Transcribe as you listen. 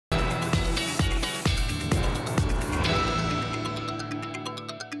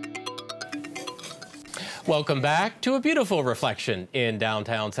Welcome back to a beautiful reflection in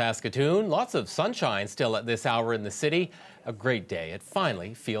downtown Saskatoon. Lots of sunshine still at this hour in the city. A great day. It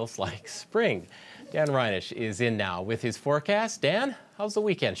finally feels like spring. Dan Reynish is in now with his forecast. Dan, how's the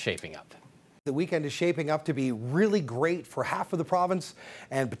weekend shaping up? The weekend is shaping up to be really great for half of the province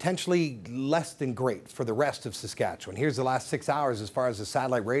and potentially less than great for the rest of Saskatchewan. Here's the last 6 hours as far as the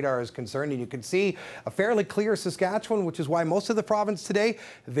satellite radar is concerned, and you can see a fairly clear Saskatchewan, which is why most of the province today,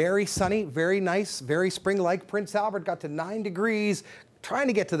 very sunny, very nice, very spring-like. Prince Albert got to 9 degrees. Trying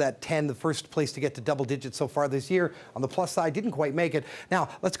to get to that 10, the first place to get to double digits so far this year. On the plus side, didn't quite make it. Now,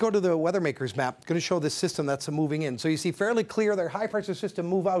 let's go to the weather maker's map. Going to show this system that's moving in. So you see fairly clear, their high pressure system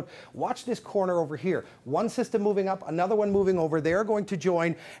move out. Watch this corner over here. One system moving up, another one moving over. They're going to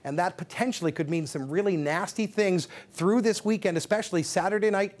join, and that potentially could mean some really nasty things through this weekend, especially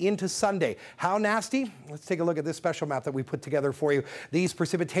Saturday night into Sunday. How nasty? Let's take a look at this special map that we put together for you. These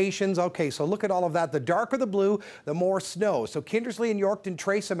precipitations, okay, so look at all of that. The darker the blue, the more snow. So Kindersley and Yorkton,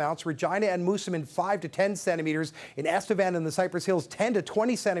 trace amounts. Regina and Moosomin 5 to 10 centimeters. In Estevan and the Cypress Hills, 10 to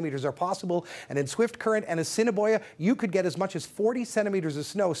 20 centimeters are possible. And in Swift Current and Assiniboia, you could get as much as 40 centimeters of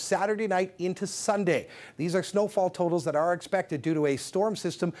snow Saturday night into Sunday. These are snowfall totals that are expected due to a storm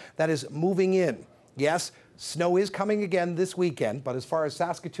system that is moving in. Yes, snow is coming again this weekend, but as far as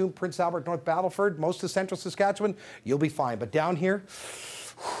Saskatoon, Prince Albert, North Battleford, most of central Saskatchewan, you'll be fine. But down here,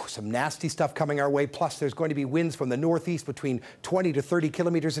 some nasty stuff coming our way. Plus, there's going to be winds from the northeast between 20 to 30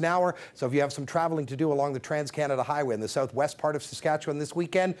 kilometers an hour. So if you have some traveling to do along the Trans-Canada Highway in the southwest part of Saskatchewan this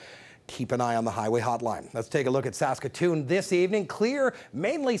weekend, keep an eye on the highway hotline. Let's take a look at Saskatoon this evening. Clear,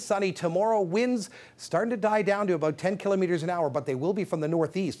 mainly sunny tomorrow. Winds starting to die down to about 10 kilometers an hour, but they will be from the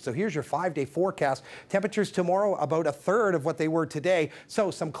northeast. So here's your 5-day forecast. Temperatures tomorrow about a third of what they were today. So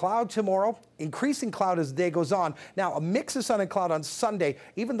some cloud tomorrow, increasing cloud as the day goes on. Now a mix of sun and cloud on Sunday.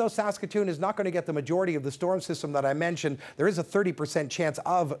 Even though Saskatoon is not going to get the majority of the storm system that I mentioned, there is a 30% chance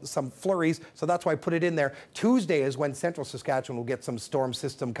of some flurries. So that's why I put it in there. Tuesday is when central Saskatchewan will get some storm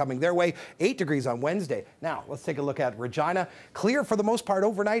system coming their way. 8 degrees on Wednesday. Now, let's take a look at Regina. Clear for the most part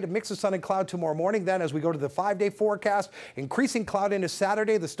overnight, a mix of sun and cloud tomorrow morning. Then as we go to the 5-day forecast, increasing cloud into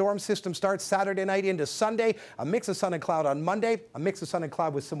Saturday. The storm system starts Saturday night into Sunday. A mix of sun and cloud on Monday. A mix of sun and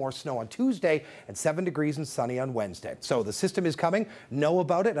cloud with some more snow on Tuesday, and 7 degrees and sunny on Wednesday. So the system is coming. Know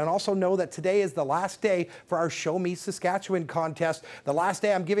about it, and also know that today is the last day for our Show Me Saskatchewan contest. The last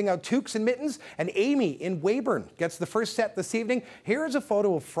day I'm giving out toques and mittens, and Amy in Weyburn gets the first set this evening. Here is a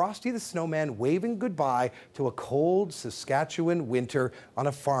photo of Frosty the Snowman waving goodbye to a cold Saskatchewan winter on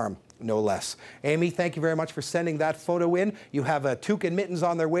a farm, no less. Amy, thank you very much for sending that photo in. You have a toque and mittens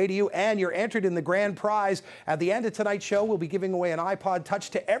on their way to you, and you're entered in the grand prize. At the end of tonight's show, we'll be giving away an iPod Touch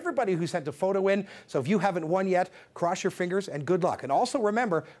to everybody who sent a photo in. So if you haven't won yet, cross your fingers and good luck. And also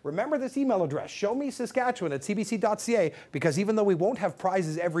remember this email address, showmesaskatchewan@cbc.ca, because even though we won't have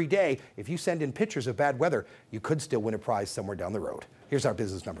prizes every day, if you send in pictures of bad weather, you could still win a prize somewhere down the road. Here's our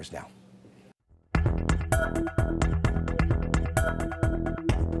business numbers now.